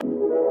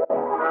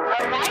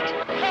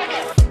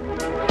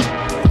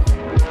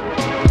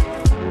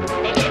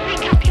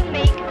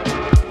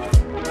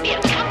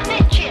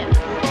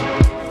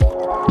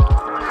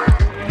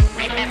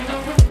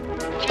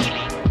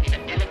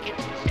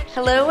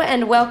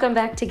and welcome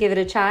back to Give It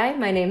a Chai.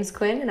 My name's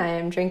Quinn, and I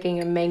am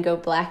drinking a mango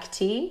black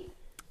tea.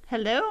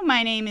 Hello,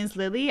 my name is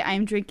Lily.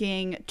 I'm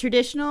drinking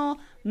traditional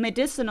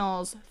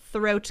medicinals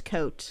throat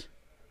coat.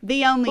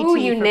 The only Ooh,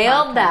 tea you for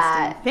nailed podcasting.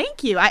 that.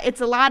 Thank you.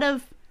 It's a lot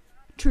of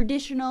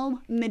traditional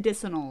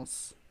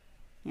medicinals.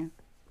 Yeah.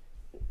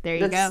 There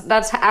you go.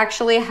 That's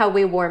actually how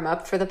we warm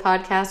up for the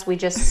podcast. We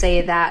just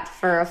say that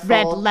for a full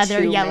Red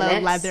leather, 2 yellow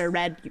minutes. leather,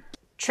 red.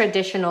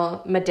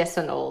 Traditional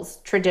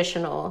medicinals.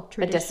 Traditional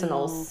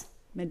medicinals.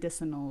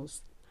 Medicinals.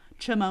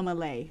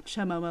 Chamomile,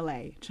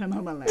 chamomile,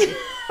 chamomile.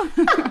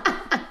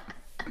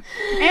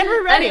 And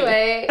we're ready.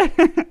 Anyway,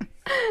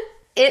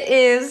 it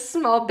is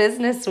Small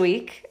Business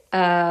Week.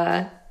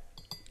 It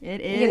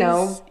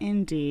is,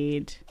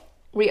 indeed.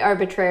 We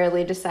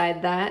arbitrarily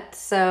decide that.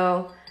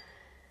 So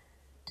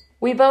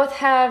we both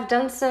have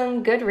done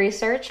some good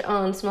research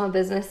on small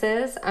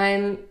businesses.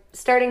 I'm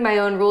starting my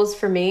own rules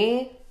for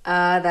me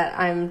that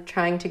I'm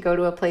trying to go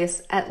to a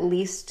place at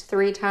least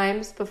 3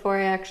 times before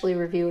I actually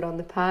review it on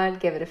the pod,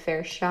 give it a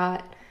fair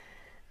shot.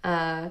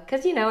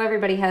 Because,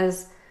 everybody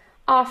has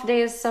off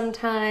days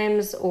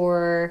sometimes,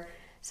 or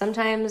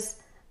sometimes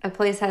a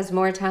place has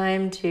more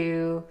time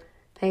to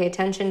pay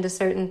attention to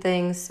certain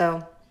things.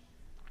 So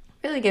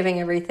really giving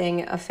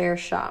everything a fair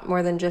shot,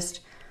 more than just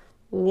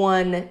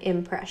one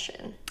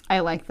impression. I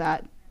like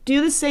that.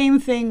 Do the same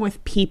thing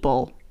with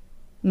people.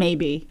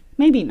 Maybe.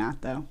 Maybe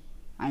not, though,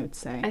 I would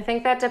say. I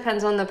think that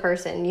depends on the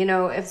person.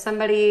 If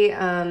somebody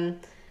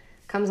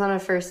comes on a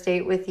first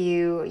date with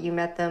you, you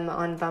met them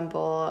on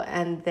Bumble,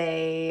 and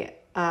they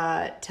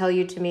tell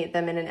you to meet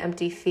them in an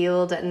empty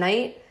field at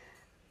night,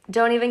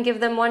 don't even give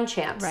them one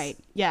chance. Right.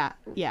 Yeah.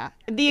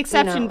 The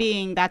exception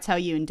being that's how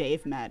you and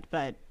Dave met,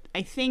 but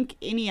I think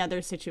any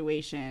other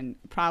situation,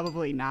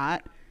 probably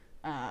not.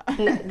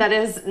 That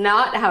is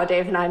not how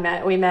Dave and I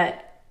met. We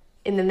met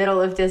in the middle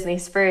of Disney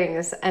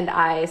Springs, and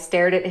I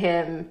stared at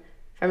him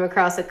from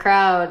across a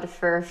crowd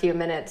for a few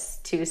minutes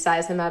to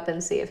size him up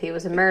and see if he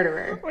was a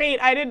murderer. Wait,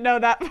 I didn't know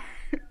that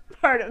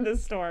part of the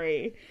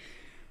story.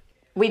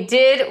 We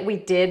did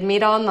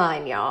meet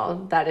online,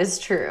 y'all. That is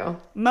true.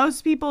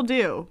 Most people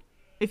do.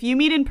 If you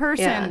meet in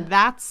person,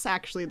 That's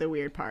actually the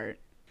weird part.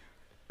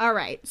 All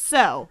right,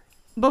 so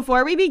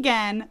before we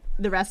begin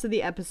the rest of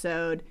the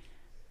episode,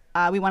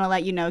 we want to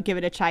let you know Give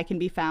It a Chai can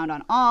be found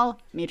on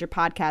all major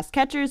podcast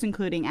catchers,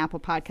 including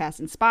Apple Podcasts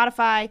and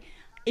Spotify.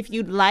 If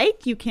you'd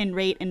like, you can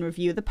rate and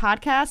review the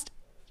podcast.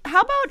 How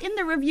about in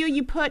the review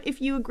you put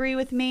if you agree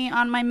with me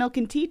on my milk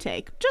and tea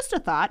take? Just a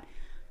thought.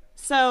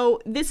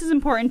 So this is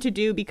important to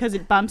do because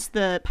it bumps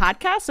the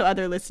podcast so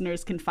other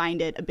listeners can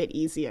find it a bit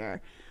easier.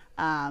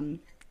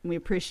 We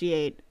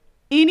appreciate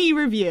any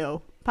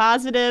review,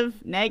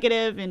 positive,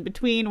 negative, in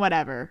between,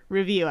 whatever.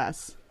 Review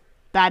us.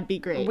 That'd be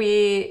great.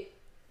 We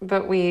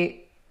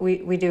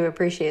do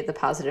appreciate the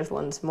positive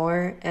ones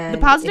more. And the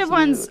positive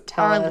ones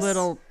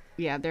are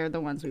they're the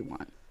ones we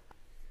want.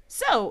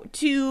 So,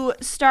 to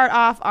start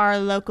off our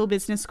local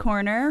business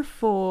corner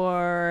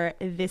for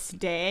this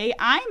day,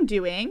 I'm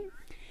doing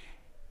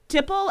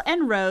Tipple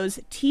and Rose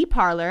Tea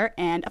Parlor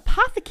and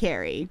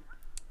Apothecary.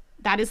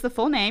 That is the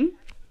full name.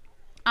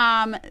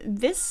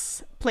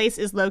 This place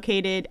is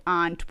located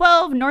on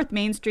 12 North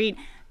Main Street,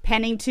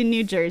 Pennington,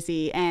 New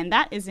Jersey, and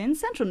that is in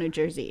central New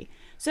Jersey.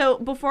 So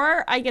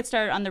before I get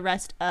started on the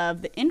rest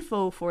of the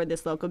info for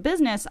this local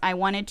business, I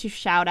wanted to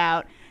shout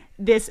out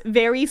this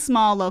very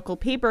small local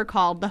paper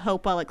called the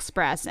Hopewell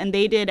Express, and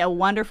they did a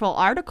wonderful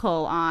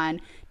article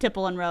on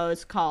Tipple and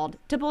Rose called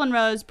Tipple and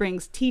Rose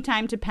Brings Tea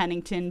Time to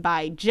Pennington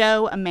by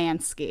Joe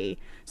Amansky.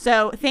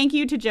 So thank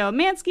you to Joe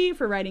Amansky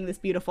for writing this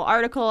beautiful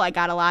article. I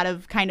got a lot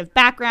of kind of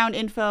background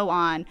info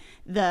on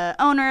the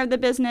owner of the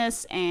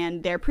business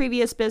and their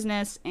previous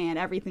business and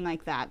everything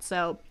like that.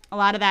 So a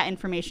lot of that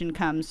information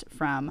comes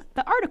from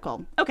the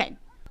article. Okay.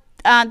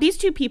 These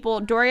two people,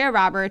 Doria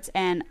Roberts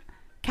and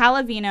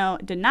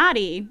Calavino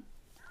Donati,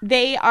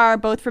 they are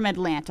both from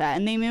Atlanta,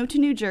 and they moved to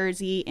New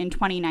Jersey in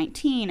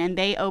 2019, and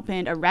they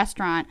opened a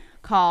restaurant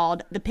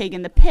called The Pig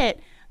in the Pit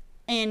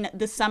in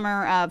the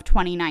summer of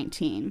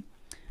 2019.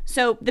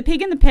 So The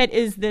Pig in the Pit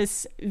is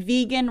this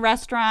vegan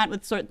restaurant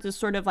with this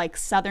sort of like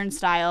Southern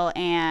style,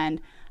 and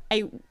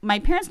my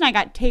parents and I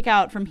got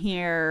takeout from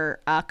here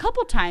a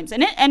couple times,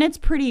 and it's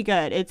pretty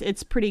good.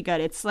 It's pretty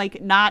good. It's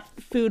like not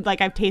food like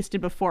I've tasted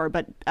before,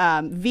 but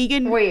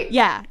vegan. Wait.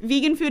 Yeah,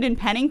 vegan food in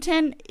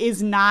Pennington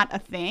is not a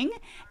thing.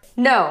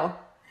 No.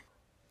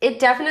 It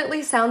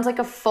definitely sounds like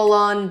a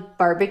full-on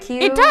barbecue.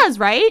 It does,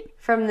 right?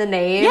 From the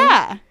name.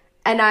 Yeah.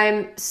 And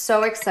I'm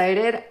so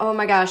excited. Oh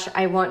my gosh,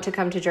 I want to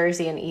come to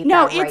Jersey and eat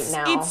that right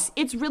now.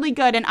 It's really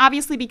good. And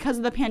obviously because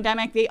of the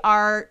pandemic, they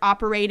are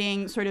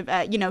operating sort of,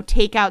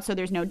 takeout. So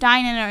there's no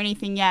dine-in or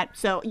anything yet.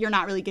 So you're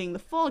not really getting the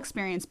full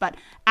experience, but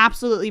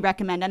absolutely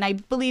recommend. And I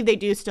believe they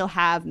do still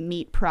have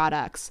meat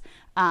products,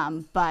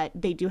 but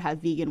they do have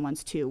vegan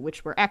ones too,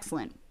 which were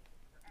excellent.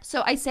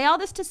 So I say all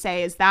this to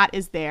say is that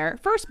is their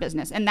first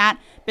business. And that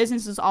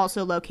business is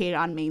also located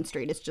on Main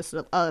Street. It's just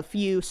a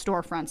few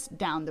storefronts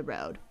down the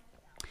road.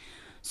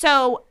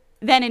 So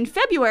then in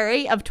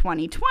February of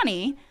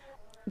 2020,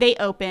 they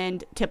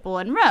opened Tipple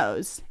and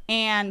Rose.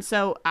 And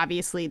so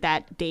obviously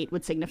that date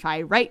would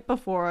signify right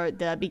before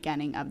the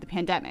beginning of the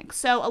pandemic.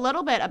 So a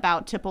little bit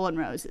about Tipple and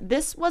Rose.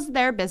 This was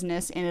their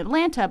business in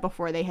Atlanta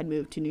before they had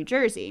moved to New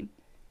Jersey.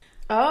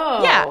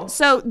 Oh. Yeah.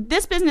 So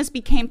this business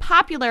became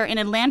popular in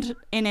Atlanta,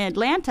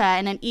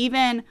 and it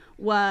even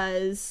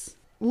was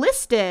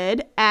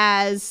listed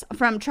as,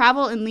 from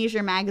Travel and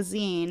Leisure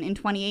magazine in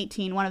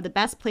 2018, one of the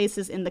best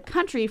places in the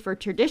country for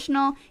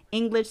traditional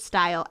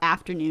English-style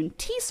afternoon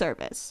tea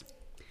service.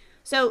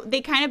 So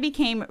they kind of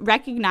became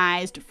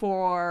recognized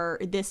for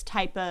this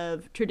type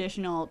of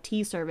traditional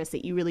tea service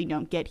that you really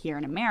don't get here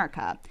in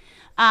America.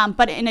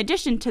 But in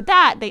addition to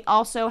that, they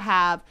also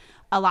have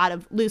a lot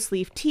of loose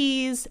leaf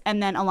teas,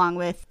 and then along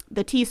with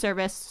the tea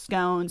service,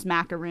 scones,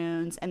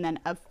 macaroons, and then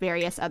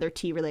various other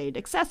tea related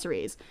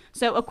accessories.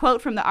 So a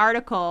quote from the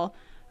article,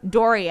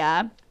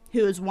 Doria,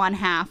 who is one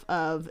half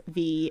of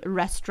the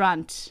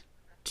restaurant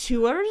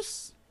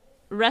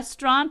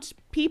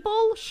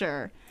people,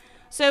 sure.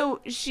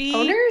 So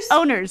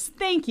owners,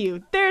 thank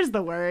you. There's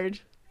the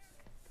word.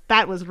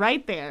 That was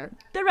right there.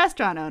 The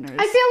restaurant owners.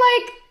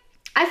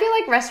 I feel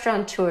like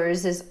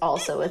restaurateurs is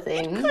also a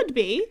thing. It could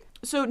be.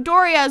 So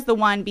Doria is the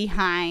one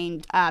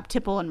behind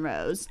Tipple and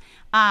Rose.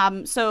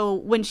 So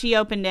when she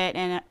opened it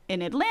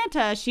in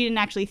Atlanta, she didn't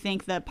actually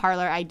think the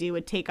parlor idea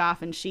would take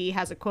off. And she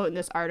has a quote in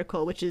this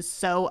article, which is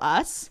so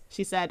us.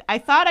 She said, "I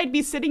thought I'd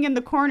be sitting in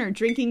the corner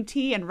drinking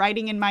tea and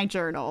writing in my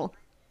journal."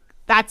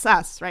 That's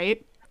us,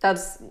 right?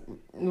 That's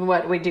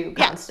what we do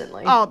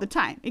constantly. Yeah, all the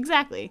time.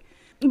 Exactly.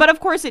 But of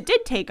course it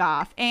did take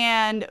off.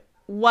 And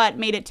what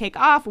made it take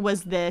off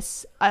was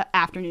this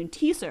afternoon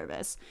tea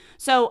service.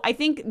 So I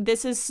think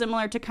this is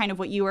similar to kind of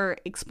what you were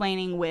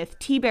explaining with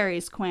Tea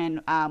Berries,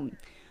 Quinn.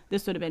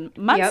 This would have been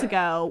months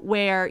ago,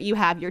 where you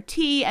have your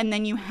tea and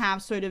then you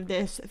have sort of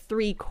this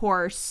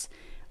 3-course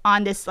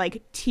on this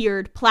like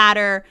tiered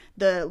platter,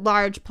 the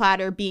large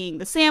platter being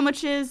the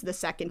sandwiches, the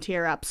second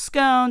tier up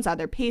scones,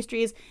 other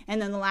pastries,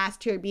 and then the last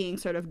tier being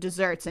sort of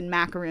desserts and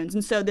macaroons.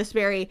 And so this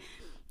very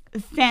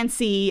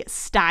fancy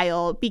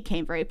style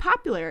became very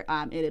popular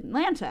in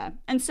Atlanta.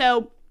 And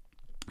so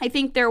I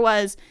think there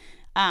was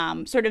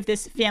sort of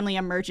this family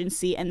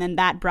emergency, and then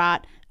that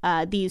brought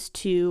these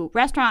two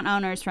restaurant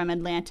owners from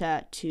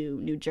Atlanta to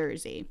New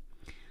Jersey.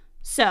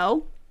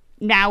 So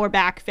now we're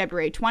back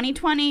February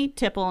 2020,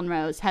 Tipple and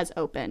Rose has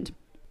opened.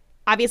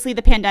 Obviously,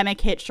 the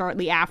pandemic hit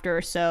shortly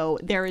after, so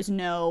there is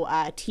no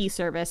tea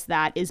service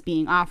that is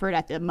being offered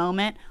at the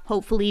moment.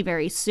 Hopefully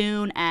very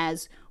soon,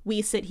 as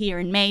we sit here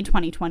in May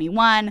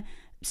 2021,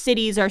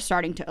 cities are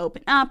starting to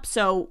open up.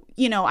 So,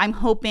 I'm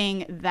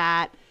hoping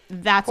that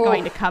that's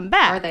going to come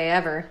back. Are they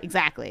ever?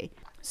 Exactly.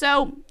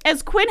 So,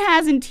 as Quinn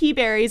has in Tea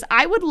Berries,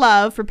 I would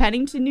love for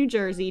Pennington, New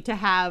Jersey to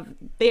have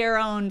their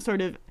own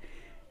sort of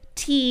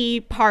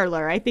tea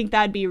parlor. I think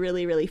that'd be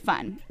really, really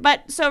fun.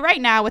 But so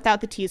right now, without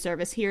the tea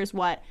service, here's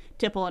what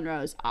Tipple and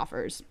Rose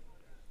offers.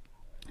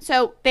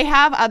 So they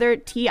have other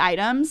tea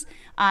items,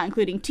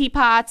 including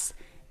teapots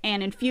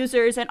and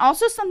infusers, and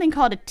also something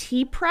called a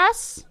tea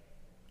press.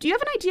 Do you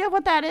have an idea of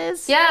what that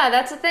is? Yeah,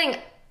 that's a thing.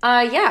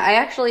 Yeah, I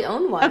actually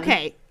own one.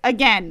 Okay,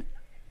 again,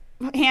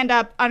 hand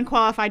up,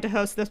 unqualified to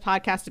host this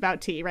podcast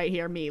about tea right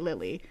here, me,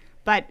 Lily.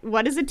 But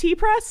what is a tea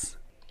press?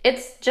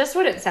 It's just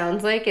what it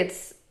sounds like.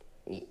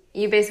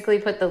 You basically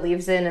put the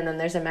leaves in, and then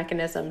there's a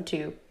mechanism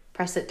to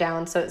press it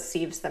down so it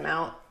sieves them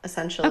out,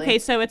 essentially. Okay,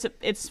 so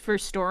it's for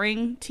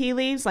storing tea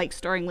leaves, like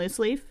storing loose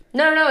leaf?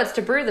 No, it's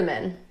to brew them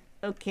in.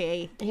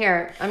 Okay.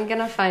 Here, I'm going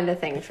to find a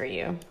thing for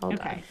you. Hold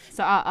on.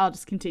 So I'll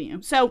just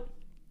continue. So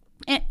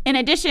in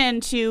addition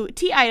to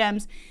tea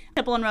items,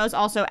 Tipple and Rose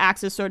also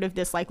acts as sort of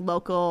this like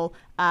local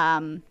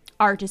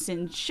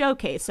artisan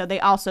showcase. So they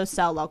also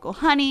sell local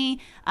honey,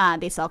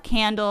 they sell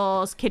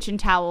candles, kitchen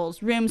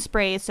towels, room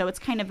sprays. So it's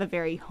kind of a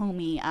very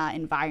homey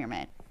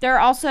environment. There are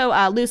also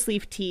loose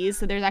leaf teas.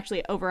 So there's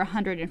actually over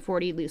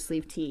 140 loose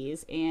leaf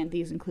teas, and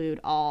these include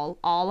all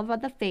of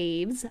the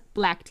faves: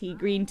 black tea,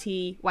 green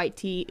tea, white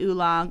tea,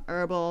 oolong,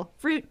 herbal,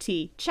 fruit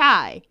tea,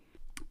 chai.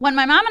 When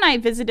my mom and I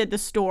visited the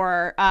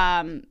store,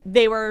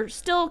 they were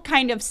still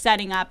kind of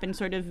setting up and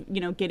sort of,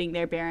 getting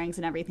their bearings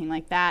and everything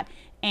like that.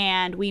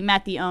 And we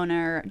met the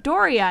owner,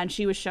 Doria, and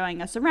she was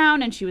showing us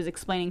around, and she was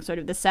explaining sort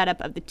of the setup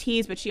of the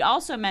teas. But she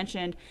also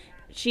mentioned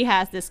she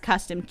has this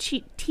custom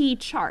tea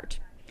chart.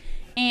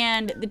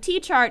 And the tea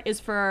chart is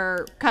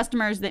for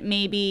customers that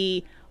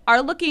maybe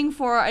are looking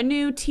for a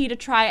new tea to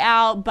try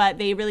out, but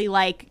they really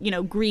like,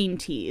 green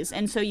teas.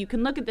 And so you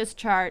can look at this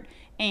chart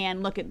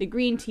and look at the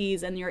green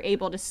teas, and you're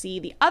able to see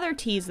the other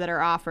teas that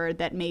are offered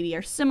that maybe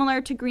are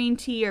similar to green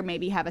tea, or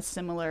maybe have a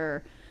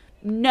similar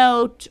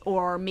note,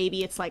 or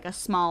maybe it's like a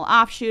small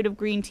offshoot of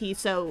green tea.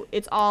 So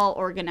it's all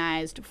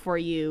organized for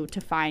you to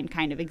find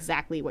kind of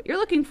exactly what you're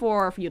looking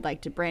for. If you'd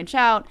like to branch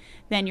out,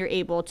 then you're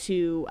able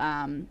to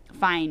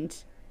find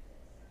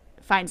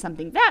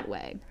something that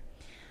way.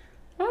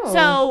 Oh.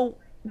 So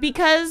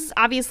because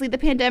obviously the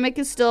pandemic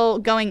is still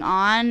going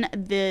on,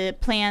 the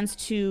plans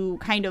to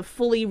kind of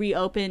fully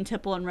reopen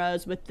Tipple and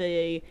Rose with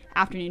the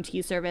afternoon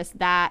tea service,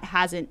 that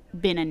hasn't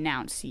been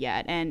announced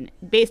yet. And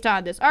based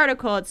on this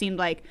article, it seemed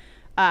like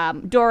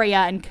Doria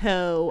and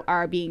co.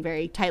 are being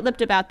very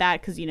tight-lipped about that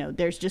because,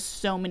 there's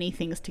just so many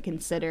things to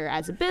consider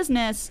as a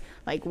business.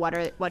 Like,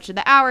 what should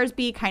the hours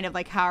be? Kind of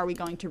like, how are we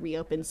going to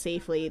reopen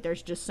safely?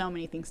 There's just so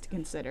many things to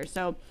consider.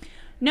 So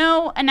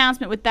no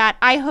announcement with that.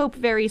 I hope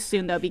very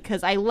soon, though,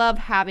 because I love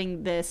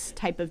having this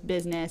type of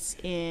business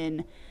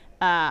in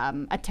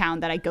a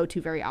town that I go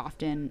to very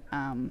often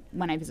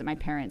when I visit my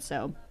parents.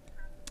 So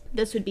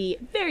this would be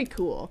very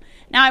cool.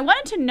 Now, I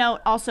wanted to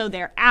note also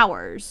their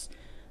hours.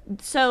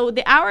 So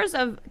the hours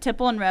of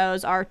Tipple and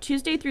Rose are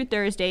Tuesday through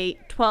Thursday,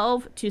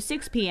 12 to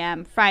 6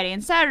 p.m., Friday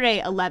and Saturday,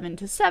 11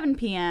 to 7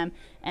 p.m.,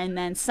 and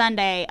then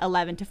Sunday,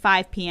 11 to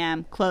 5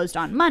 p.m., closed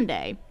on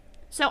Monday.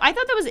 So I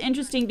thought that was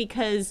interesting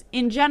because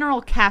in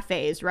general,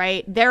 cafes,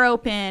 right, they're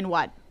open,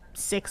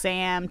 6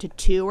 a.m. to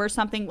 2 or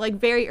something, like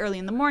very early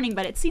in the morning,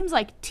 but it seems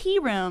like tea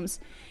rooms,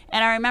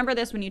 and I remember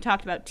this when you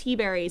talked about Tea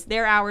Berries,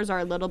 their hours are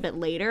a little bit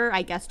later,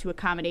 I guess, to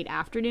accommodate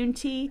afternoon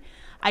tea.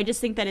 I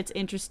just think that it's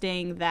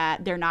interesting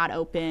that they're not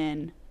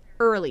open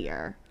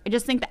earlier. I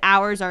just think the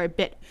hours are a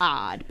bit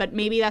odd, but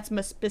maybe that's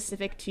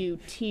specific to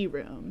tea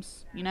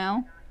rooms,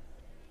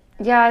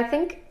 Yeah, I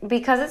think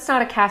because it's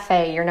not a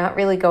cafe, you're not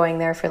really going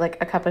there for like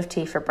a cup of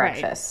tea for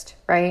breakfast,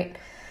 right?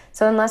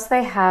 So unless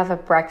they have a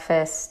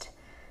breakfast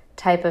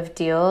type of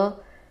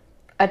deal,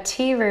 a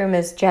tea room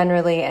is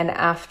generally an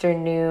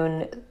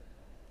afternoon,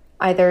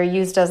 either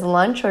used as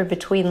lunch or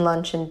between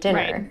lunch and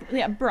dinner. Right.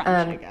 Yeah, brunch,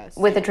 I guess.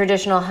 With a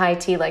traditional high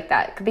tea like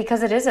that.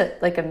 Because it is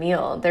a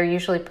meal. They're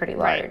usually pretty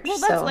large. Right. Well,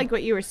 that's like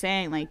what you were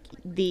saying, like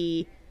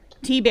the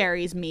Tea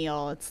Berries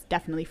meal, it's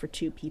definitely for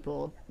 2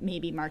 people,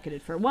 maybe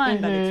marketed for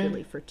 1, but it's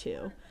really for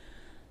 2.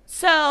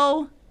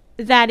 So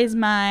that is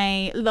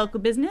my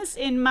local business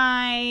in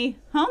my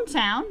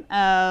hometown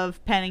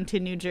of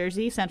Pennington, New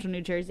Jersey, central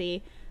New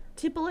Jersey.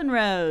 Tipple and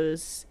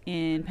Rose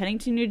in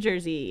Pennington, New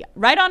Jersey,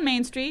 right on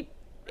Main Street.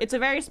 It's a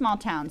very small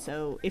town,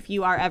 so if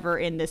you are ever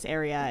in this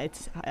area,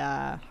 it's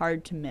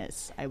hard to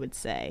miss, I would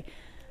say.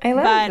 I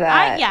love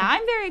that.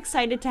 I'm very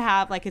excited to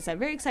have, like I said,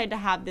 very excited to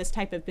have this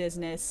type of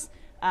business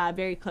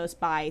very close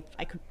by.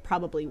 I could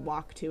probably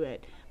walk to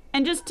it.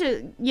 And just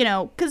to,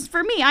 because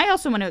for me, I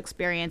also want to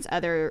experience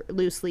other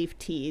loose leaf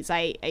teas.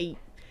 I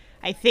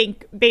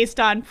think based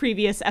on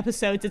previous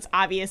episodes, it's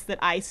obvious that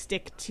I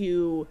stick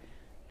to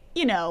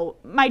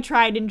my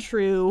tried and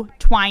true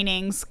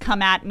Twinings.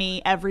 Come at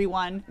me,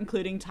 everyone,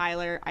 including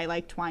Tyler. I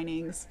like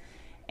Twinings.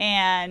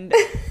 And,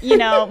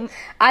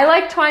 I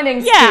like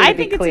Twinings, yeah, too, I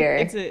think clear.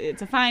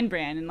 It's a fine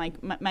brand. And, like,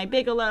 my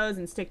Bigelows,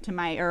 and stick to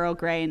my Earl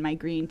Grey and my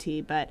green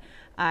tea. But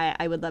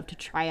I would love to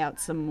try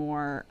out some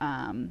more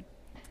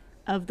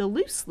of the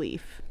loose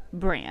leaf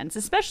brands,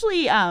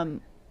 especially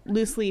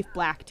loose leaf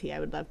black tea. I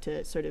would love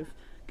to sort of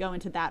go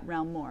into that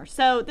realm more.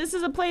 So this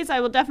is a place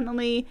I will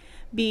definitely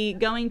be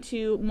going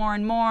to more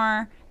and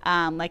more.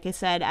 Like I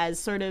said, as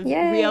sort of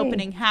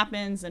reopening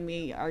happens and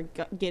we are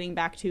getting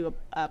back to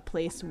a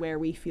place where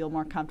we feel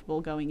more comfortable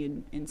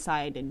going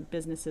inside and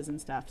businesses and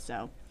stuff.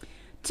 So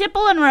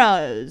Tipple and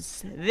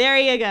Rose, there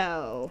you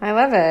go. I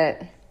love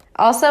it.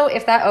 Also,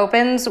 if that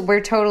opens,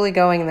 we're totally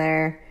going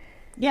there.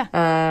 Yeah.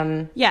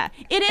 Yeah,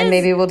 it is. And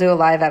maybe we'll do a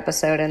live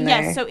episode in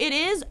there. Yes, so it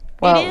is.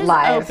 Well, it is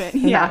live,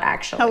 open. not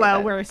actually. Hello,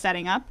 but we're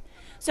setting up.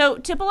 So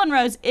Tipple and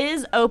Rose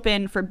is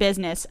open for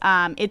business.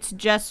 It's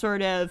just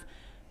sort of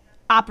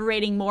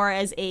operating more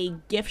as a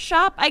gift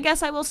shop, I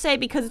guess I will say,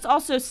 because it's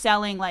also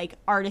selling like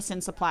artisan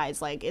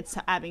supplies. Like it's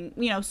having,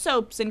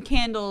 soaps and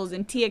candles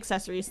and tea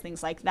accessories,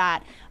 things like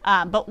that.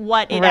 But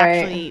what it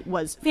actually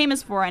was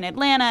famous for in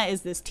Atlanta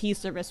is this tea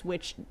service,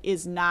 which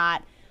is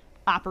not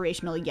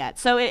operational yet.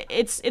 So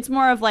it's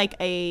more of like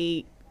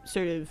a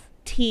sort of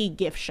tea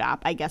gift shop,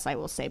 I guess I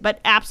will say, but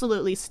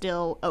absolutely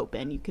still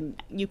open.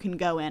 You can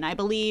go in. I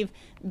believe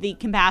the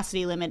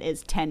capacity limit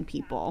is 10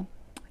 people.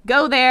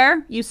 Go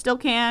there. You still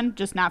can,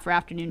 just not for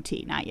afternoon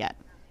tea. Not yet.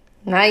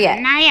 Not yet.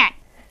 Not yet.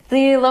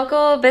 The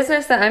local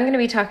business that I'm going to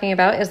be talking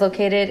about is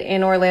located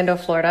in Orlando,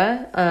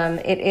 Florida.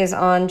 It is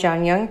on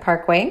John Young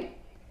Parkway.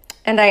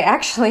 And I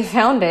actually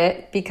found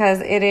it because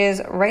it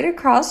is right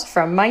across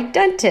from my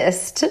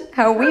dentist.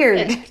 How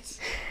weird.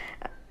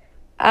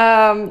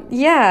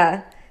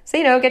 Yeah.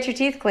 So, get your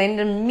teeth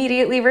cleaned and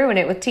immediately ruin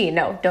it with tea.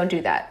 No, don't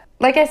do that.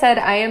 Like I said,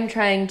 I am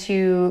trying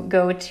to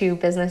go to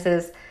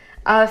businesses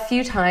a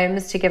few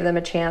times to give them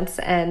a chance.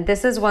 And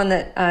this is one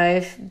that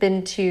I've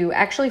been to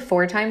actually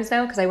 4 times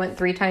now because I went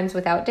 3 times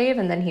without Dave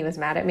and then he was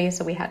mad at me.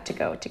 So we had to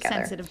go together.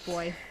 Sensitive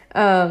boy.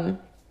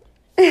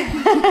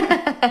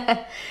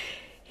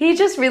 He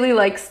just really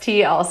likes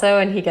tea also.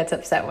 And he gets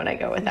upset when I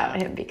go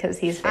without him because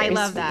he's very I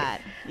love sweet.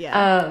 that.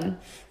 Yeah.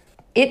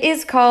 It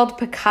is called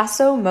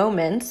Picasso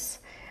Moments.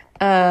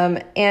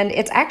 And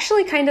it's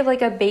actually kind of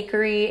like a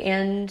bakery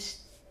and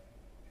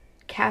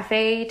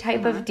cafe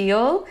type of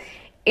deal.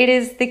 It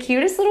is the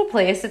cutest little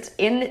place. It's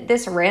in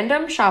this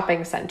random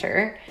shopping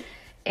center.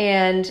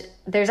 And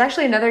there's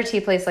actually another tea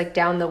place like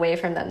down the way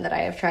from them that I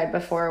have tried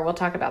before. We'll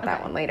talk about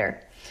that one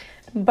later.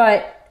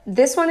 But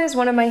this one is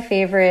one of my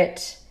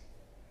favorite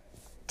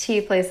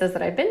tea places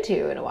that I've been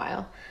to in a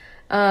while.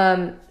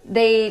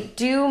 They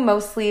do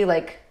mostly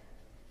like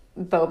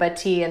boba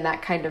tea and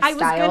that kind of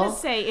style. I was going to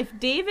say, if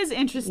Dave is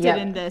interested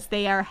in this,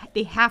 they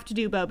have to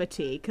do boba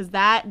tea, because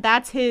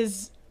that's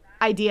his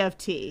idea of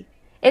tea.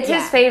 It's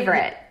his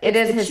favorite. It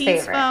is his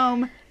cheese favorite.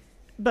 Foam,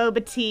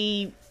 boba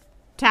tea,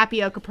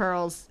 tapioca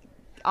pearls,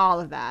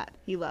 all of that.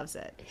 He loves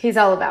it. He's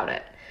all about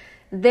it.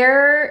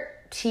 Their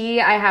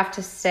tea, I have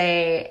to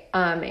say,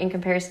 in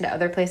comparison to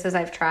other places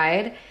I've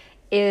tried,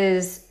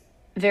 is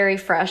very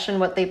fresh,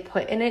 and what they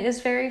put in it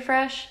is very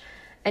fresh,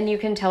 and you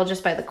can tell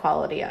just by the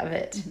quality of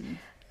it.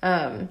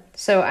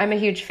 So I'm a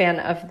huge fan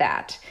of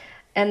that.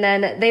 And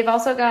then they've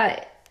also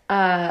got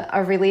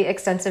a really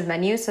extensive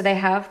menu. So they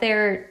have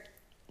their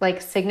like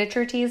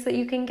signature teas that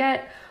you can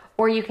get,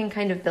 or you can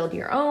kind of build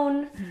your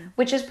own,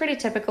 which is pretty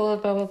typical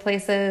of boba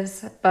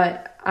places.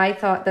 But I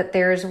thought that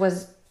theirs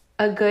was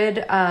a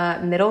good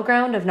middle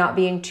ground of not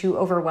being too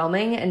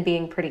overwhelming and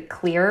being pretty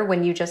clear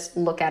when you just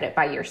look at it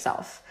by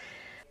yourself.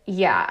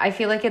 Yeah, I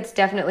feel like it's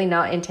definitely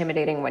not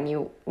intimidating when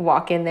you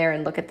walk in there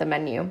and look at the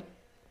menu.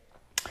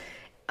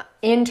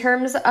 In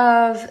terms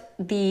of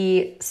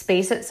the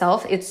space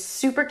itself, it's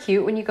super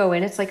cute when you go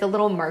in. It's like a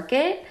little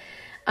market.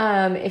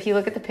 If you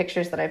look at the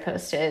pictures that I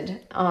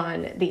posted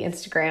on the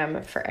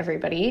Instagram for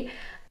everybody.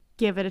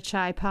 Give it a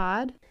chai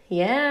pod.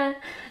 Yeah.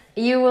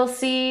 You will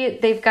see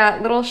they've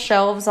got little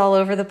shelves all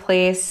over the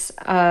place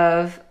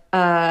of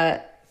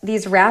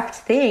these wrapped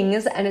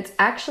things. And it's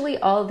actually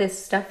all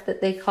this stuff that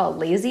they call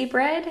lazy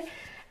bread.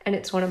 And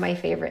it's one of my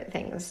favorite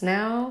things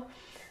now.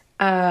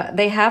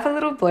 They have a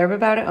little blurb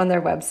about it on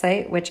their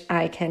website, which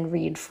I can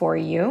read for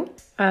you.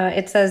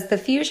 It says, the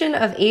fusion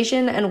of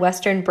Asian and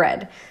Western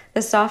bread,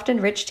 the soft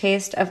and rich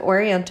taste of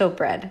Oriental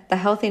bread, the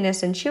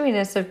healthiness and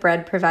chewiness of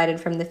bread provided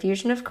from the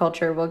fusion of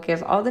culture will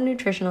give all the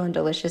nutritional and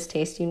delicious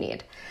taste you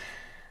need.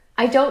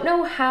 I don't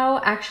know how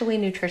actually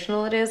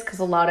nutritional it is, because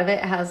a lot of it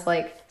has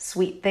like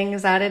sweet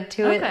things added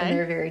to it, and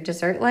they're very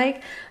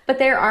dessert-like. But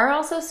there are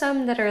also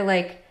some that are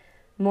like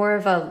more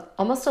of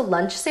almost a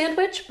lunch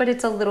sandwich, but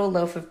it's a little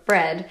loaf of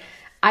bread.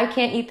 I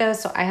can't eat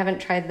those, so I haven't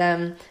tried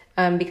them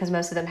because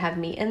most of them have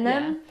meat in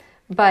them. Yeah.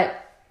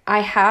 But I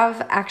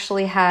have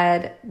actually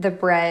had the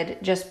bread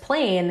just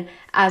plain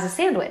as a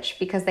sandwich,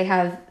 because they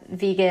have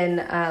vegan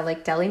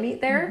like deli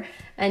meat there,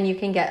 and you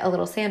can get a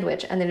little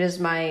sandwich, and it is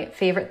my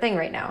favorite thing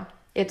right now.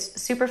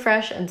 It's super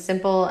fresh and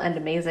simple and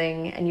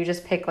amazing, and you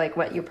just pick like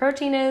what your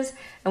protein is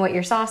and what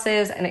your sauce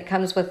is, and it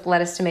comes with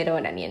lettuce, tomato,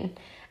 and onion.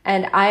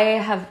 And I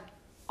have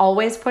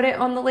always put it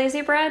on the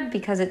lazy bread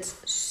because it's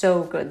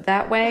so good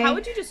that way. How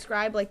would you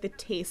describe like the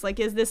taste? Like,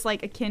 is this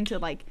like akin to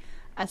like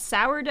a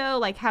sourdough?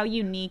 Like, how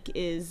unique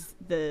is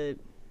the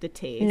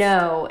taste?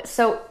 No.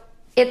 So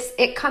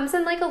it comes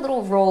in like a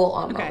little roll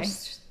almost.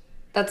 Okay.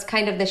 That's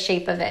kind of the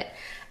shape of it.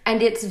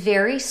 And it's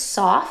very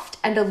soft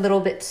and a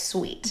little bit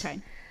sweet. Okay.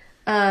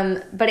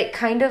 But it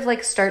kind of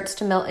like starts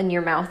to melt in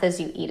your mouth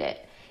as you eat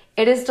it.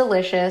 It is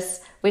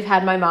delicious. We've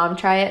had my mom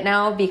try it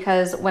now,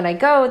 because when I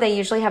go, they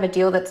usually have a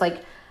deal that's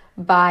like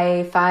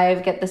buy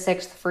 5, get the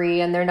 6th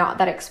free, and they're not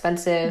that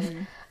expensive.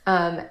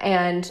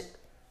 And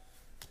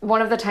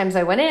one of the times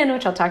I went in,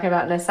 which I'll talk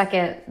about in a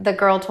second, the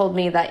girl told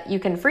me that you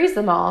can freeze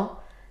them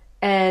all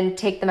and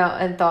take them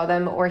out and thaw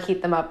them or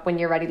heat them up when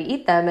you're ready to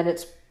eat them, and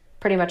it's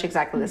pretty much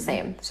exactly the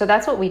same. So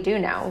that's what we do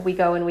now. We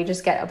go and we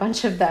just get a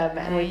bunch of them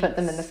and we put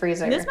them in the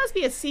freezer. This must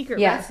be a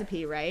secret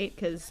recipe, right?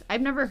 Because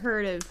I've never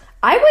heard of...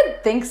 I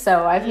would think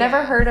so. I've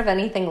never heard of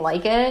anything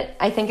like it.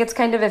 I think it's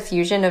kind of a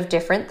fusion of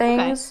different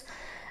things. Okay.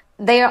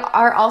 They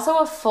are also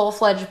a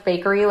full-fledged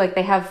bakery. Like,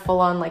 they have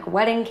full-on like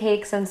wedding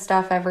cakes and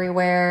stuff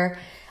everywhere.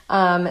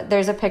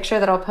 There's a picture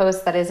that I'll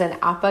post that is an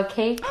appa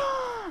cake.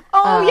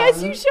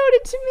 Yes, you showed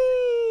it to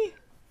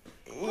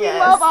me. Yes,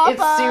 love appa.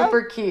 It's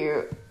super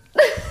cute.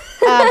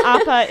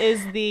 Appa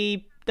is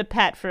the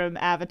pet from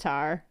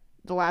Avatar,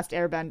 The Last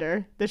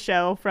Airbender, the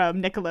show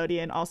from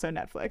Nickelodeon, also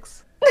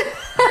Netflix.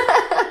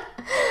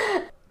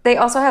 They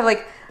also have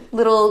like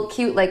little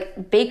cute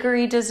like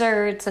bakery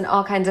desserts and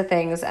all kinds of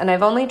things. And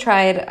I've only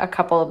tried a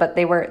couple, but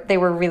they were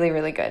really,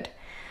 really good.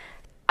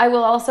 I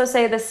will also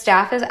say the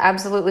staff is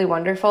absolutely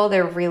wonderful.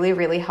 They're really,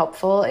 really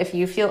helpful. If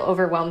you feel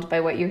overwhelmed by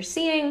what you're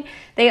seeing,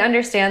 they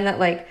understand that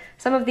like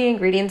some of the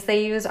ingredients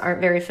they use aren't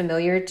very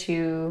familiar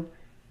to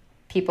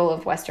people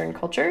of Western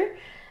culture.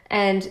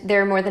 And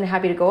they're more than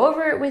happy to go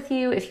over it with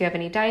you. If you have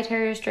any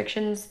dietary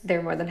restrictions,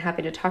 they're more than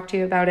happy to talk to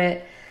you about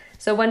it.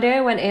 So one day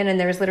I went in and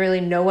there was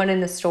literally no one in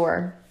the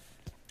store.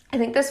 I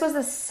think this was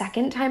the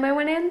second time I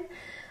went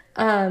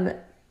in.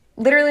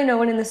 Literally no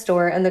one in the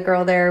store. And the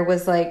girl there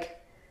was like,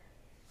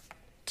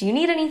 do you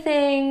need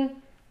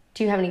anything?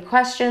 Do you have any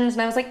questions?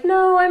 And I was like,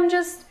 no,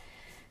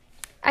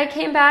 I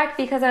came back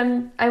because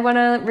I want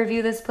to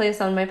review this place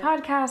on my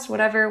podcast,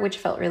 whatever, which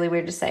felt really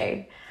weird to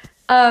say.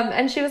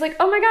 And she was like,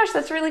 oh my gosh,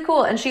 that's really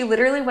cool. And she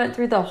literally went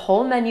through the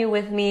whole menu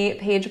with me,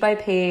 page by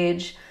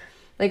page,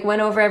 like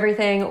went over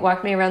everything,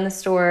 walked me around the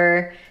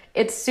store.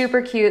 It's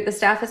super cute. The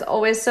staff is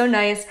always so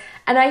nice.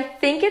 And I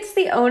think it's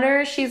the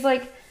owner. She's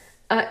like,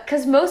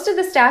 because most of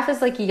the staff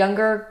is like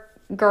younger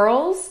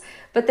girls,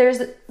 but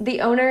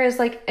the owner is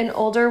like an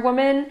older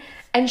woman,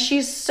 and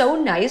she's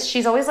so nice.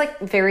 She's always like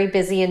very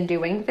busy and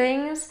doing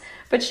things,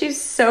 but she's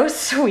so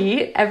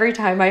sweet every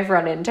time I've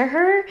run into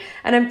her.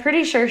 And I'm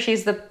pretty sure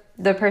she's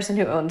the person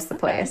who owns the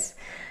place.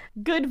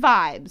 Good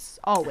vibes,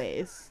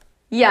 always.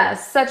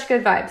 Yes, such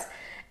good vibes.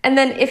 And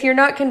then if you're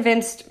not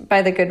convinced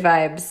by the good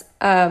vibes,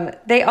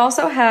 they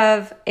also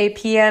have a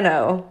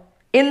piano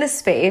in the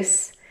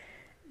space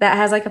that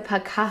has like a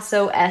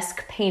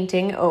Picasso-esque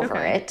painting over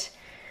it.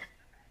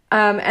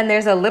 And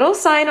there's a little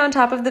sign on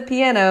top of the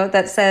piano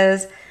that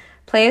says,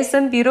 "Play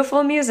some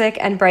beautiful music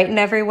and brighten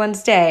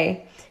everyone's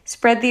day.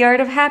 Spread the art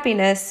of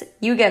happiness.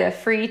 You get a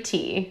free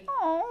tea."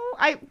 Oh,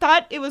 I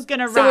thought it was going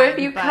to rhyme, So if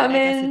you but come I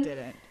guess in... it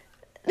didn't.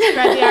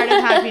 Spread the art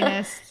of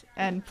happiness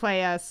and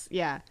play us.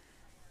 Yeah.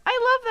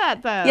 I love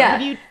that, though.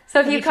 Yeah. So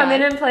if you come tried?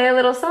 in and play a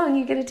little song,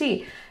 you get a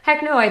tea.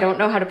 Heck no, I don't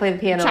know how to play the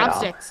piano at all.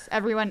 Chopsticks.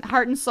 Everyone,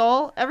 heart and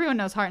soul. Everyone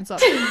knows heart and soul.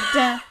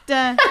 Da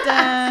da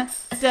da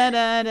da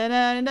da da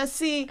da da.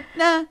 See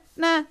na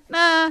na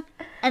na.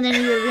 And then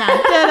you go down.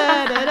 Da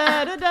da da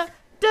da da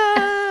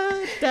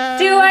da da.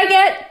 Do I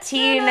get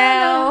tea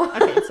now?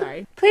 Okay,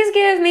 sorry. Please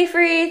give me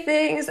free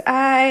things.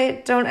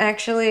 I don't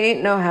actually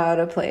know how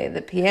to play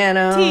the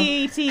piano.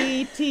 Tea,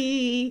 tea,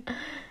 tea.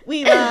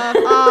 We love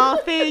all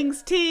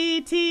things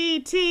tea,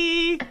 tea,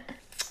 tea.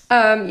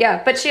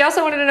 Yeah, but she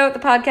also wanted to know what the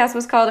podcast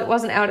was called. It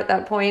wasn't out at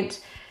that point.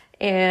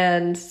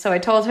 And so I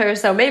told her,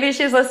 so maybe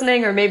she's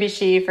listening or maybe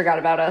she forgot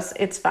about us.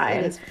 It's fine.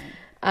 It is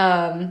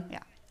fine. Yeah.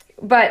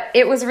 But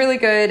it was really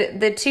good.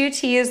 The 2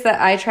 teas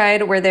that I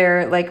tried were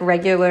their like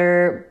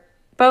regular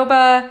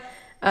boba,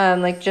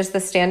 like just the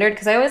standard,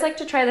 because I always like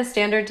to try the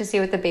standard to see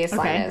what the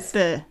baseline is.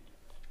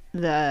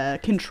 The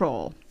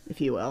control,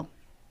 if you will.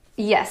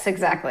 Yes,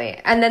 exactly.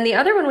 And then the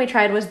other one we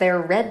tried was their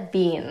red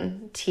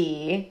bean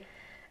tea,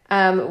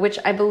 which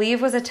I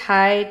believe was a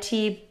Thai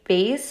tea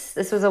base.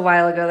 This was a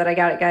while ago that I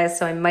got it, guys,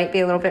 so I might be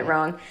a little bit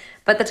wrong.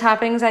 But the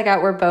toppings I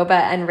got were boba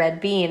and red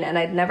bean, and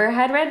I'd never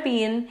had red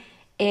bean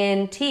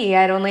in tea.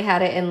 I'd only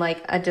had it in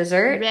like a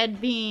dessert.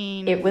 Red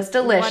bean. It was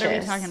delicious. What are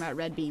we talking about,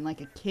 red bean? Like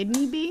a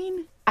kidney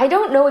bean? I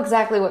don't know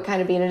exactly what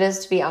kind of bean it is,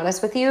 to be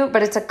honest with you,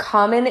 but it's a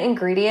common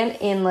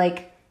ingredient in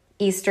like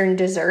Eastern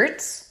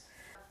desserts.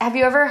 Have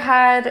you ever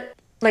had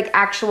like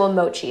actual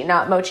mochi,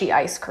 not mochi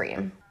ice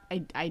cream?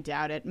 I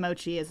doubt it.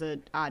 Mochi is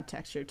an odd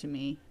texture to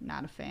me.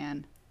 Not a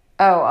fan.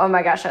 Oh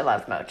my gosh, I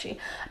love mochi.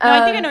 No,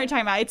 I think I know what you're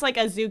talking about. It's like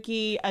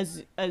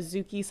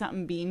azuki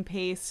something bean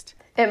paste.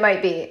 It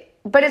might be,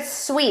 but it's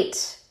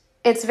sweet.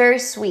 It's very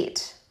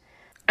sweet.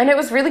 And it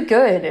was really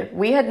good.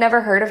 We had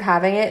never heard of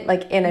having it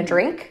like in a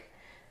drink,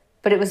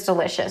 but it was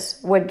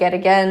delicious. Would get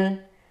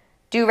again.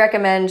 Do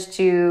recommend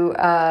to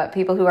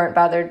people who aren't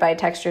bothered by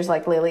textures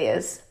like Lily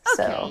is.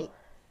 Okay. So.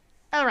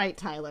 All right,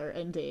 Tyler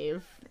and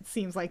Dave. It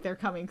seems like they're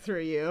coming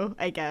through you,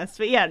 I guess.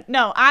 But yeah,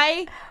 no,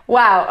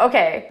 Wow,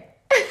 okay.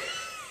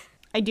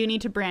 I do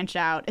need to branch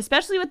out,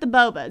 especially with the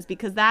bobas,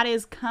 because that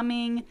is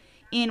coming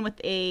in with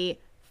a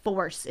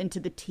force into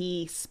the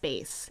tea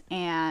space.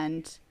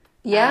 And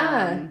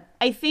yeah,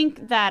 I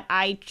think that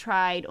I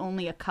tried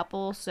only a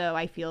couple, so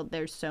I feel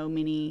there's so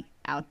many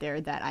out there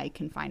that I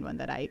can find one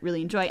that I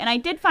really enjoy. And I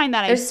did find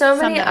that there's so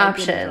many that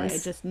options. I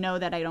just know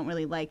that I don't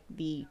really like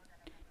the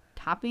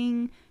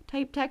topping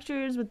type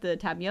textures with the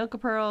tapioca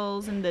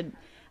pearls and the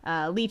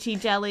lychee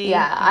jelly.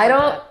 Yeah, I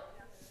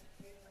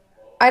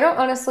don't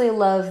honestly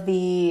love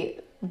the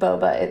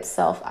boba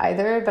itself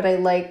either, but I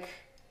like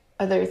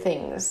other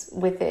things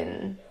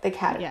within the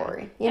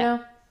category, you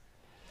know?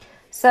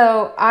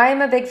 So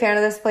I'm a big fan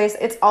of this place.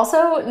 It's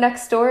also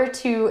next door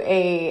to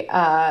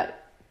a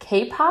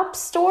K-pop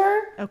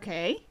store.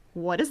 Okay,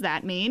 what does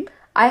that mean?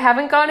 I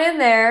haven't gone in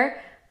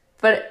there,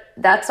 but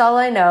that's all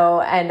I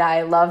know, and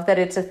I love that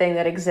it's a thing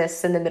that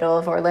exists in the middle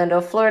of Orlando,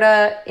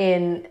 Florida,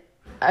 in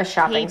a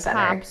shopping center.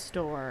 K-pop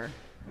store.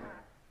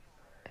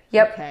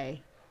 Yep.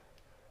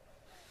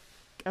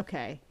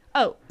 Okay.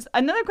 Oh,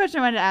 another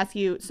question I wanted to ask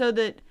you. So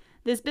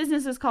this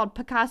business is called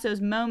Picasso's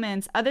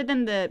Moments. Other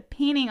than the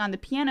painting on the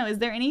piano, is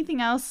there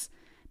anything else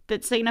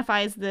that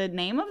signifies the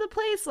name of the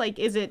place? Like,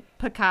 is it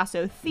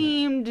Picasso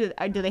themed?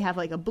 Do they have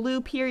like a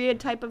blue period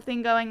type of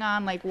thing going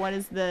on? Like, what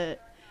is the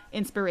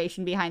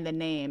inspiration behind the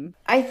name?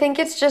 I think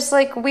it's just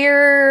like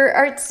we're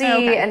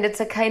artsy, and it's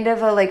a kind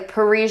of a like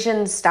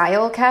Parisian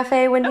style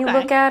cafe when you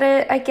look at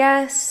it, I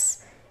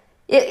guess.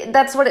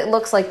 That's what it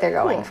looks like they're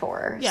going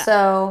for. Yeah.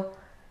 So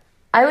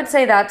I would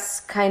say that's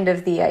kind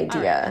of the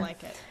idea. Right, I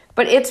like it.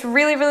 But it's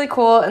really, really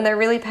cool, and they're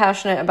really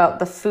passionate about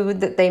the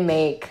food that they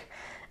make.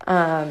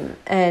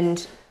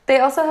 And they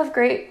also have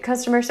great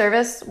customer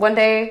service. One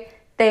day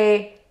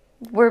they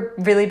were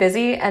really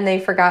busy and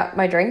they forgot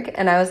my drink,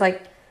 and I was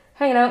like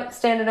hanging out,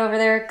 standing over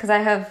there because I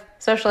have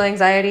social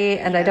anxiety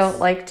and I don't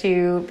like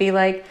to be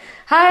like,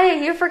 hi,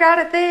 you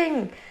forgot a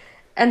thing.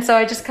 And so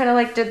I just kind of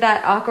like did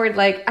that awkward,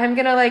 like I'm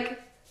gonna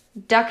like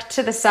duck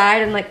to the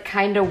side and like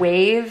kind of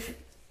wave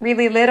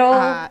really little.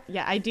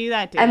 Yeah, I do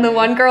that. And the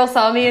one girl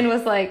saw me and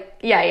was like,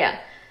 yeah.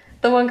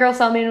 The one girl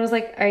saw me and was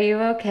like, "Are you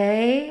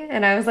okay?"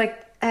 And I was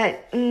like, I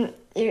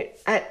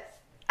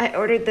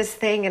ordered this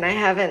thing and I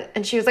haven't.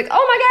 And she was like,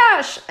 "Oh my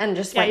gosh!" And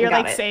just went and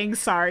got like it. Saying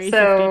sorry 50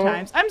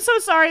 times. I'm so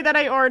sorry that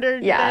I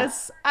ordered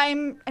this.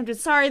 I'm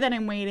just sorry that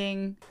I'm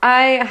waiting.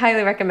 I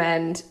highly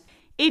recommend.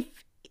 If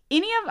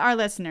any of our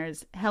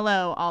listeners,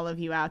 hello, all of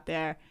you out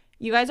there,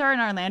 you guys are in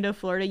Orlando,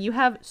 Florida, you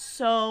have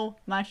so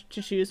much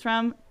to choose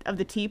from of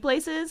the tea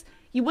places.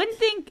 You wouldn't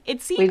think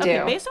it seems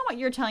okay, based on what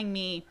you're telling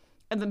me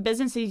of the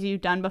businesses you've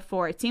done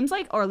before, it seems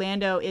like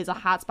Orlando is a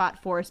hotspot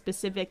for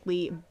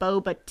specifically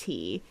boba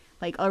tea.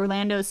 Like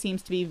Orlando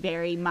seems to be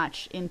very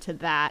much into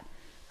that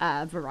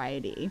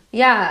variety.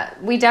 Yeah,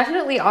 we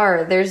definitely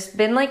are. There's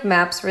been like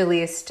maps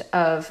released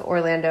of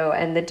Orlando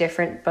and the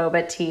different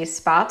boba tea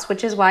spots,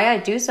 which is why I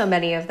do so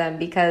many of them,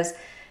 because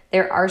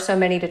there are so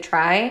many to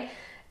try.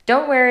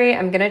 Don't worry,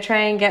 I'm going to try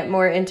and get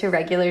more into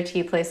regular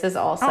tea places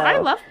also. Oh, I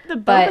love the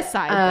boba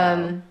side,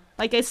 though.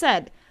 Like I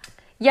said.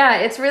 Yeah,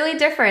 it's really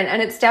different,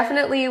 and it's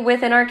definitely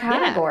within our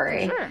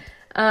category. Yeah, for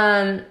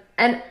sure.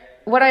 And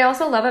what I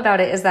also love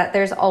about it is that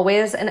there's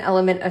always an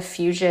element of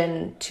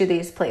fusion to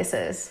these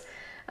places.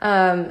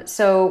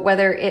 So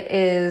whether it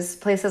is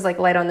places like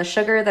Light on the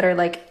Sugar that are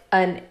like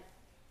an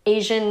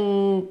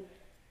Asian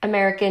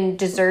American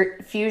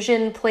dessert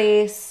fusion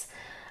place,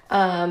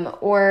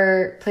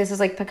 or places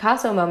like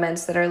Picasso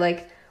Moments that are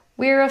like,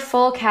 we're a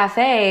full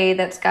cafe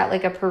that's got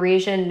like a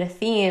Parisian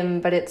theme,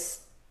 but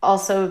it's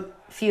also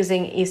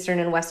fusing Eastern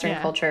and Western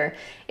culture.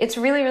 It's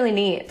really, really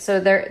neat. So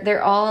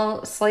they're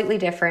all slightly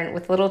different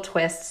with little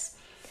twists,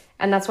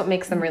 and that's what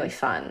makes them really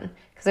fun,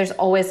 because there's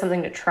always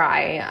something to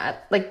try.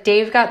 Like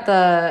Dave got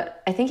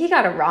I think he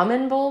got a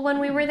ramen bowl when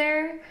we were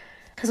there,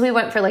 because we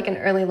went for like an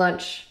early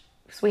lunch.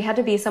 So we had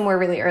to be somewhere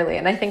really early,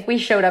 and I think we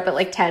showed up at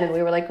like 10, and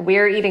we were like,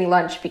 we're eating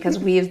lunch because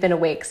we've been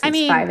awake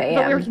since 5 a.m.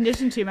 But we were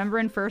conditioned to. Remember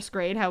in first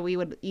grade how we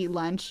would eat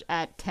lunch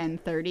at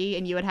 10:30,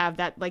 and you would have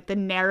that like the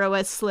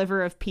narrowest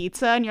sliver of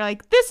pizza, and you're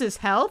like, this is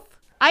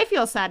health. I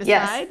feel satisfied.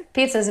 Yes,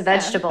 pizza's a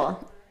vegetable.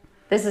 Yeah.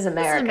 This is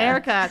America. This is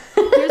America.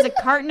 Here's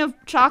a carton of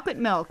chocolate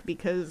milk,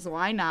 because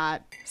why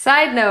not?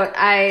 Side note,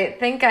 I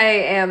think I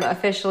am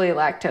officially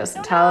lactose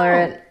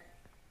intolerant.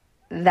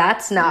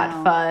 That's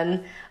not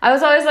fun. I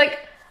was always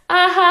like,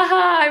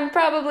 I'm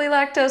probably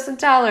lactose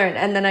intolerant.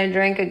 And then I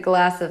drank a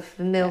glass of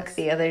milk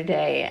the other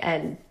day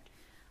and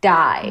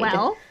died.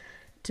 Well,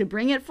 to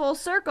bring it full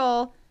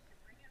circle,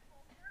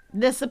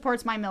 this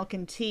supports my milk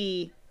and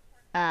tea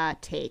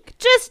take.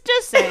 Just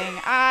saying.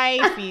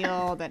 I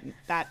feel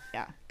that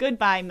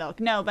goodbye milk.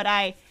 No,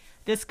 but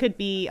this could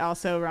be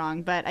also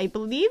wrong, but I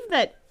believe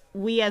that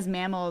we as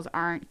mammals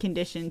aren't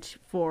conditioned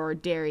for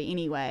dairy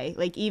anyway.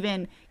 Like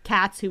even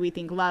cats who we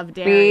think love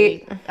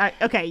dairy.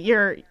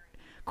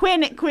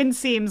 Quinn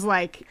seems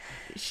like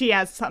she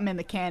has something in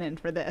the canon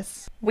for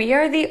this. We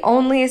are the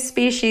only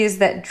species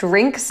that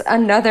drinks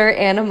another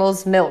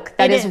animal's milk.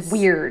 That is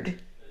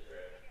weird.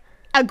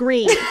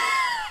 Agreed.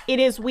 It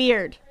is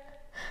weird.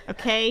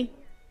 Okay?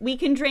 We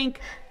can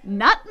drink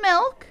nut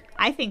milk.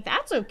 I think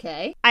that's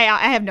okay. I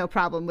have no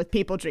problem with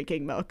people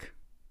drinking milk.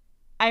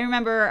 I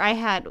remember I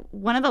had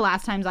one of the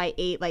last times I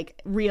ate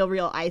like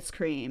real ice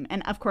cream.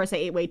 And of course I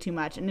ate way too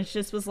much. And it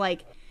just was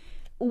like,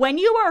 when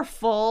you are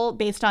full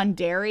based on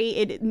dairy,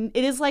 it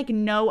is like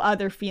no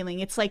other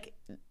feeling. It's like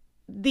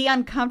the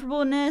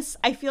uncomfortableness.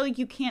 I feel like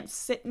you can't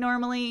sit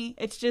normally.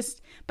 It's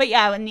just, but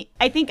yeah, and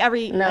I think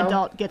every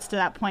adult gets to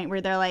that point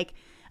where they're like,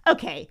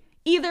 okay,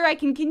 either I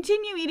can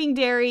continue eating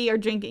dairy or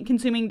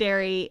consuming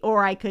dairy,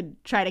 or I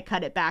could try to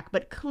cut it back.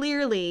 But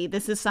clearly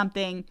this is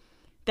something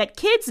that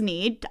kids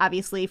need,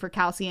 obviously for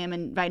calcium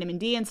and vitamin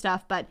D and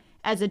stuff, but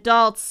as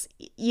adults,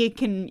 you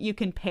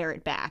can pare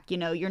it back. You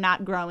know, you're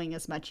not growing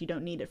as much. You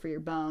don't need it for your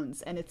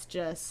bones. And it's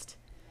just,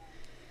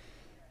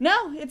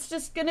 no, it's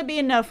just going to be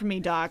a no for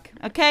me, Doc.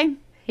 Okay?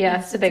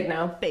 Yeah, it's a big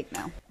no. Big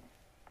no.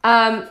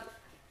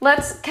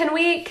 Can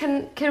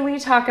we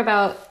talk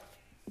about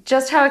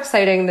just how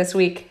exciting this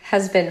week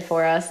has been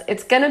for us?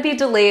 It's going to be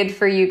delayed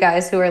for you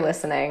guys who are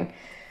listening,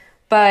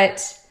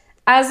 but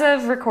as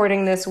of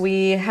recording this,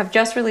 we have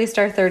just released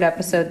our 3rd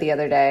episode the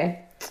other day.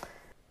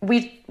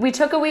 We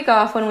took a week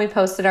off when we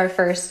posted our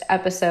first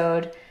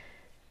episode,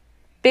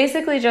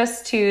 basically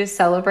just to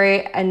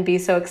celebrate and be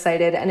so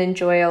excited and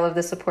enjoy all of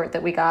the support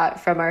that we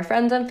got from our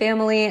friends and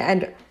family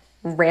and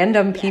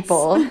random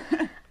people,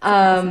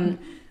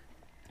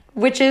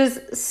 which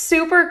is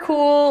super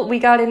cool. We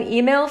got an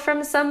email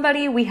from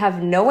somebody. We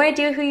have no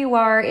idea who you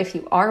are. If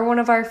you are one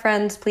of our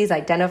friends, please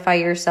identify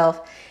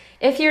yourself.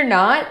 If you're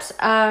not,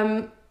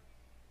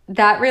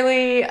 that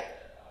really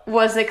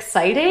was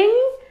exciting.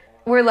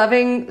 We're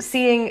loving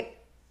seeing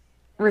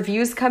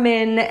reviews come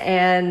in,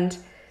 and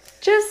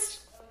just,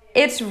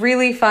 it's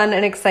really fun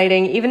and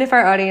exciting. Even if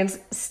our audience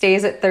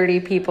stays at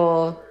 30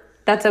 people,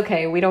 that's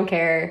okay. We don't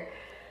care.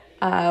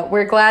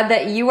 We're glad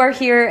that you are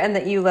here and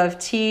that you love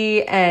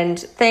tea, and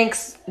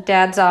thanks,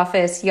 Dad's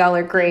Office. Y'all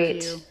are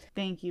great.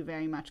 Thank you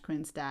very much,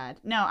 Quinn's dad.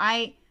 No,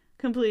 I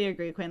completely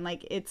agree, Quinn.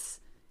 Like,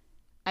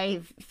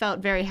 I've felt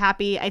very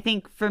happy. I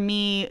think for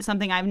me,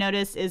 something I've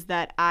noticed is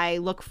that I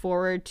look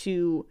forward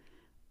to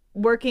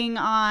working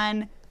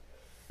on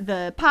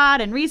the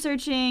pod and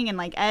researching and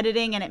like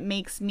editing, and it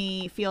makes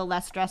me feel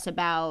less stressed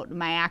about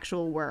my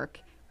actual work.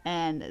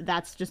 And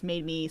that's just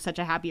made me such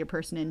a happier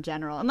person in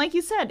general. And like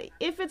you said,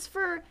 if it's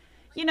for,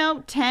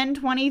 10,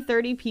 20,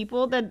 30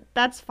 people,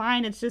 that's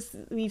fine. It's just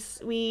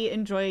we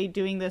enjoy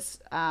doing this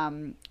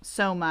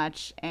so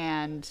much.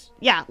 And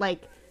yeah,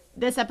 like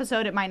this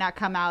episode, it might not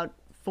come out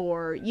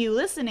for you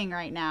listening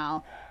right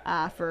now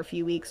for a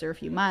few weeks or a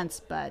few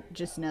months, but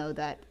just know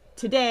that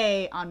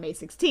today on May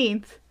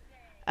 16th,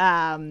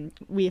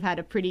 we've had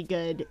a pretty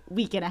good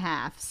week and a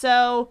half.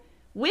 So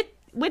with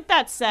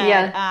that said,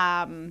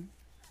 Yeah.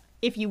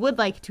 if you would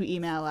like to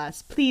email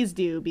us, please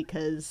do,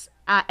 because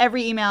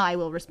every email I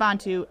will respond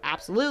to.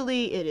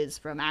 Absolutely. It is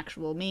from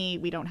actual me.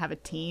 We don't have a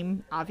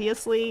team,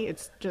 obviously.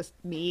 It's just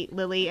me,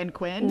 Lily, and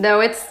Quinn.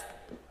 No, it's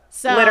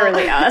So,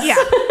 literally us. Yeah.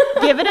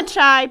 Give it a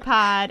try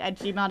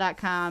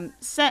pod@gmail.com.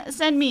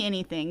 Send me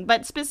anything,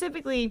 but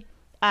specifically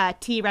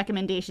tea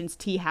recommendations,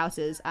 tea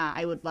houses.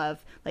 I would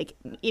love, like,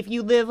 if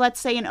you live,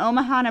 let's say, in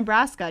Omaha,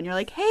 Nebraska, and you're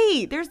like,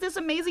 hey, there's this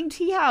amazing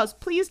tea house.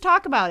 Please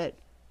talk about it.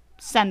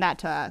 Send that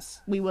to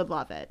us. We would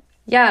love it.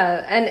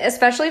 Yeah, and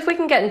especially if we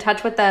can get in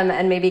touch with them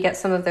and maybe get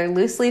some of their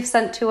loose leaf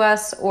sent to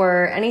us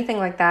or anything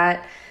like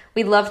that.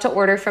 We'd love to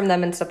order from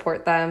them and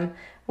support them.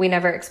 We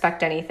never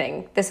expect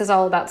anything. This is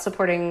all about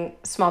supporting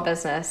small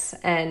business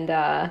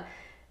and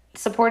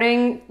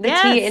supporting the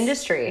tea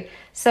industry.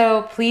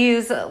 So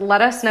please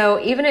let us know,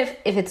 even if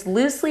it's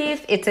loose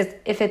leaf, if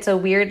it's a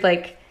weird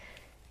like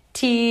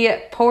tea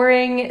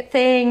pouring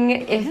thing,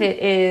 if it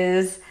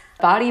is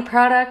body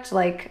product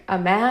like a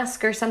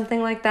mask or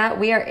something like that,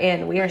 we are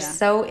in. We are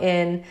so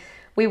in.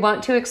 We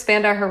want to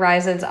expand our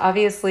horizons.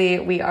 Obviously,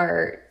 we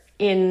are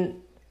in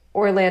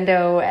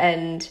Orlando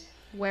and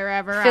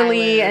wherever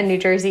Philly and New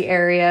Jersey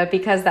area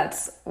because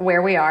that's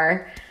where we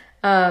are.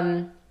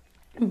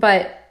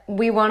 But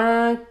we want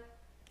to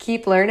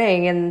keep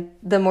learning, and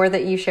the more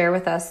that you share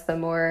with us, the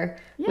more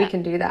we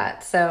can do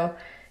that. So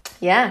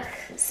yeah.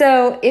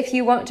 So if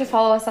you want to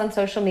follow us on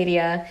social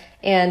media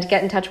and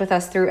get in touch with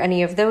us through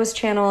any of those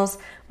channels,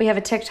 we have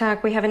a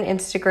TikTok, we have an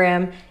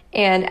Instagram,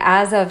 and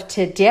as of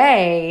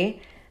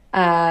today,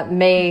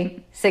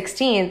 May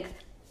 16th,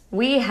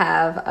 we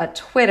have a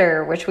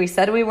Twitter, which we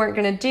said we weren't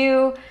going to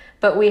do,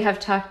 but we have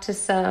talked to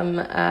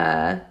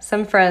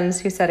some friends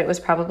who said it was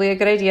probably a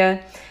good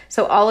idea.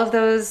 So all of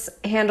those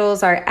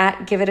handles are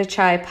at Give It a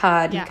Chai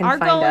Pod. You can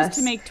find us. Our goal is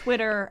to make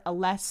Twitter a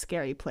less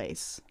scary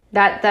place.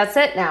 That's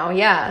it now,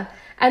 yeah.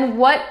 And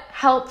what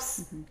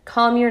helps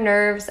calm your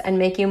nerves and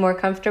make you more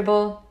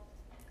comfortable?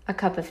 A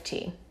cup of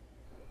tea.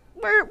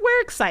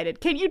 We're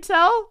excited. Can you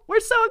tell? We're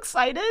so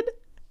excited.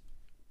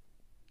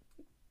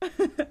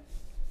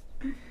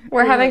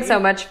 We're having so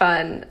much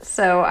fun.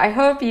 So I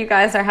hope you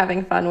guys are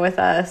having fun with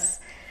us.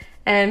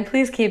 And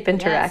please keep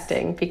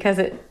interacting because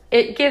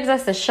it gives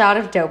us a shot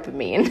of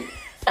dopamine.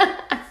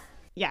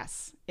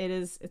 Yes, it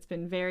is. It's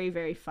been very,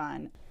 very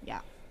fun. Yeah.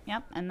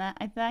 Yep. And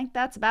I think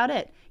that's about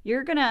it.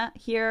 You're going to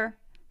hear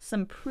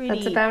some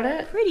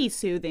pretty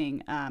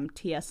soothing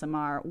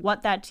TSMR.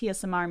 What that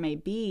TSMR may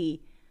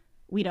be,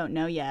 we don't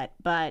know yet,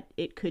 but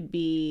it could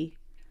be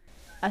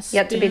a spoon,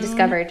 yet to be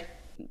discovered.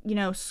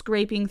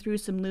 Scraping through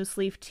some loose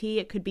leaf tea.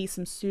 It could be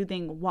some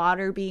soothing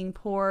water being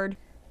poured.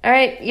 All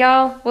right,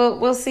 y'all.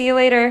 We'll see you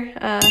later.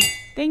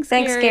 Thanks,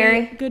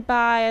 Gary.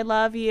 Goodbye. I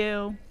love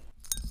you.